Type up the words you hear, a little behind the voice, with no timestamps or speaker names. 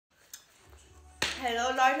Hallo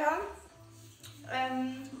Leute.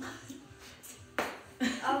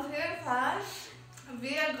 Auf jeden Fall, wie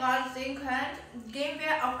ihr gerade sehen könnt, gehen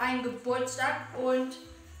wir auf einen Geburtstag und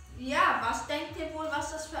ja, was denkt ihr wohl,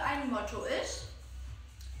 was das für ein Motto ist?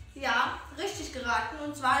 Ja, richtig geraten,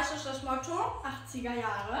 und zwar ist es das Motto 80er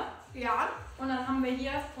Jahre. Ja. Und dann haben wir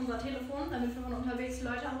hier unser Telefon, damit wir von unterwegs die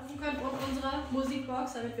Leute anrufen können, und unsere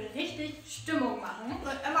Musikbox, damit wir richtig Stimmung machen.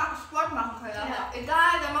 Und immer Sport machen können. Ja.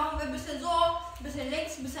 Egal, dann machen wir ein bisschen so, ein bisschen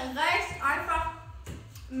links, ein bisschen rechts, einfach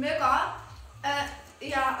mega.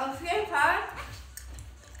 Ja, auf jeden Fall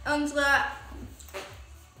unsere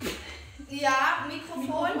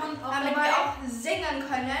Mikrofon, damit wir auch singen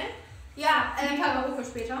können. Ja, Karaoke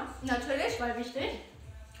später. Natürlich. Weil wichtig.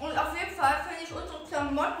 Und auf jeden Fall finde ich unsere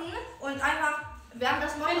Klamotten und einfach, wir haben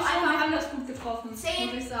das Motto Wir einfach haben das gut getroffen, 10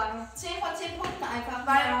 muss ich sagen. 10 von 10 Punkten einfach,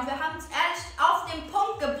 weil Ja. wir haben es ehrlich auf den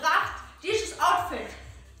Punkt gebracht, dieses Outfit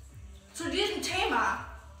zu diesem Thema.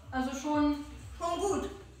 Also schon gut.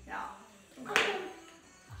 ja.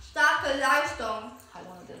 Starke Leistung. I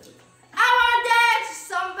wanna dance with I wanna dance with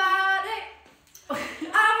somebody.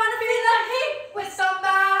 I wanna feel the heat with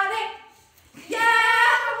somebody. Yeah,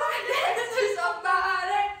 I wanna dance with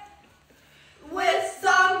somebody. With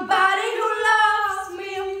somebody who loves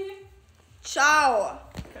me. Ciao.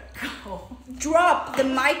 Kakao. Drop the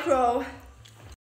micro.